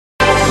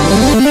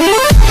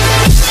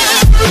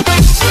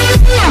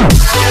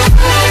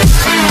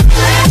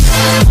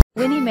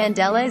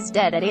Mandela is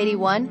dead at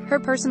 81, her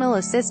personal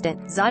assistant,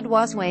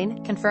 Zodwa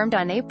Zwane, confirmed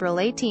on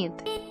April 18.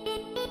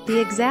 The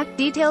exact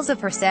details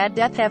of her sad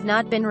death have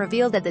not been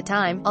revealed at the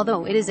time,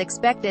 although it is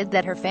expected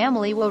that her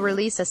family will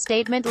release a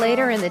statement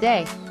later in the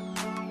day.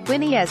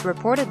 Winnie has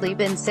reportedly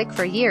been sick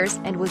for years,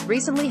 and was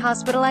recently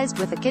hospitalized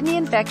with a kidney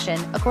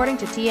infection, according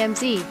to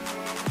TMZ.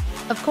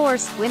 Of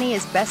course, Winnie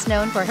is best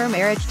known for her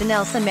marriage to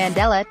Nelson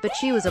Mandela, but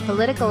she was a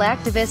political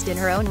activist in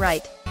her own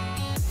right.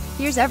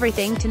 Here's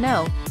everything to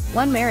know.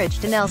 1. Marriage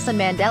to Nelson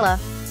Mandela.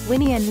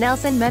 Winnie and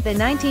Nelson met in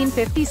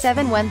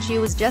 1957 when she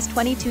was just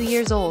 22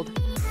 years old.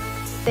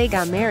 They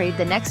got married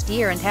the next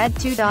year and had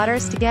 2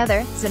 daughters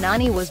together.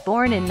 Zanani was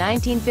born in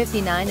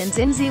 1959 and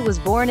Zinzi was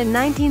born in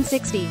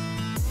 1960.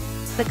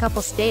 The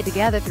couple stayed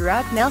together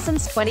throughout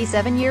Nelson's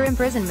 27-year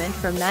imprisonment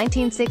from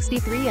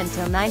 1963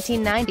 until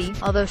 1990,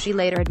 although she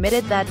later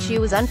admitted that she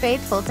was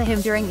unfaithful to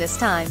him during this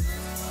time.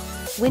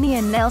 Winnie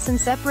and Nelson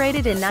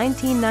separated in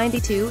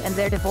 1992, and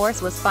their divorce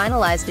was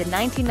finalized in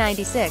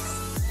 1996.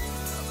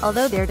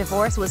 Although their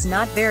divorce was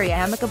not very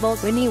amicable,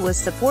 Winnie was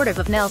supportive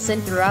of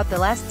Nelson throughout the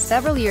last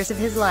several years of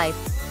his life.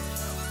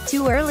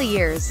 2 early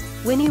years.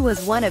 Winnie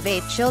was one of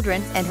 8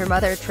 children, and her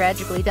mother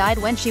tragically died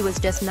when she was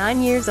just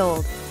 9 years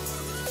old.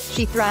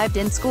 She thrived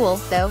in school,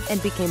 though,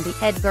 and became the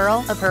head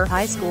girl of her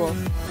high school.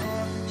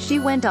 She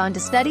went on to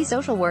study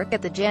social work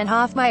at the Jan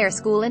Hofmeyr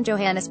School in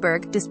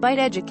Johannesburg, despite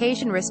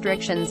education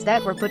restrictions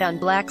that were put on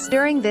blacks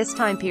during this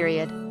time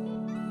period.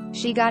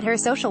 She got her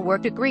social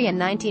work degree in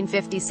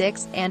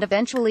 1956, and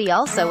eventually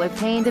also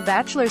obtained a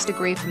bachelor's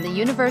degree from the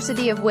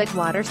University of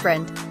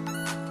Witwatersrand.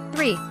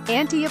 3.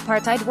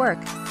 Anti-apartheid work.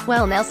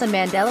 While Nelson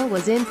Mandela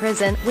was in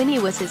prison, Winnie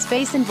was his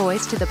face and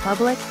voice to the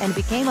public, and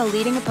became a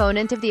leading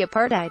opponent of the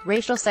apartheid,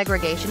 racial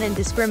segregation and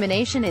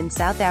discrimination in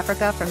South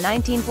Africa from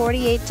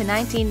 1948 to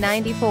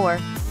 1994.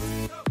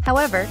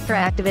 However, her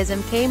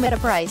activism came at a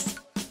price.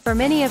 For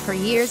many of her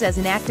years as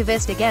an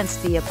activist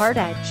against the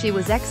apartheid, she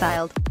was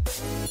exiled.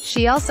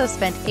 She also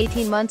spent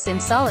 18 months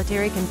in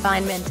solitary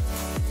confinement.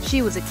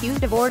 She was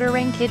accused of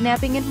ordering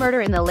kidnapping and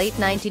murder in the late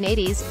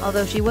 1980s,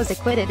 although she was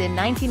acquitted in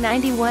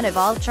 1991 of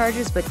all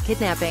charges but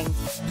kidnapping.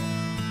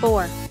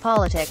 4.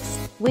 Politics.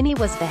 Winnie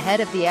was the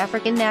head of the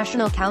African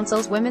National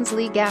Council's Women's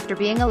League after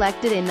being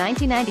elected in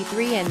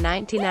 1993 and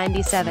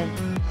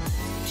 1997.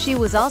 She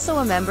was also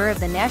a member of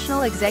the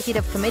National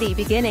Executive Committee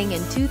beginning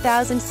in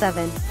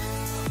 2007.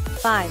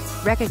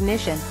 5.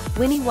 Recognition.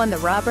 Winnie won the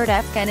Robert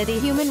F. Kennedy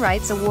Human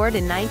Rights Award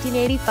in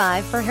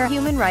 1985 for her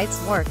human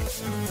rights work.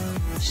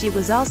 She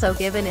was also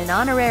given an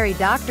honorary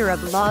Doctor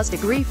of Laws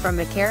degree from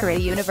Makerere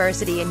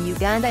University in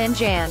Uganda in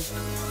Jan.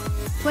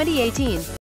 2018.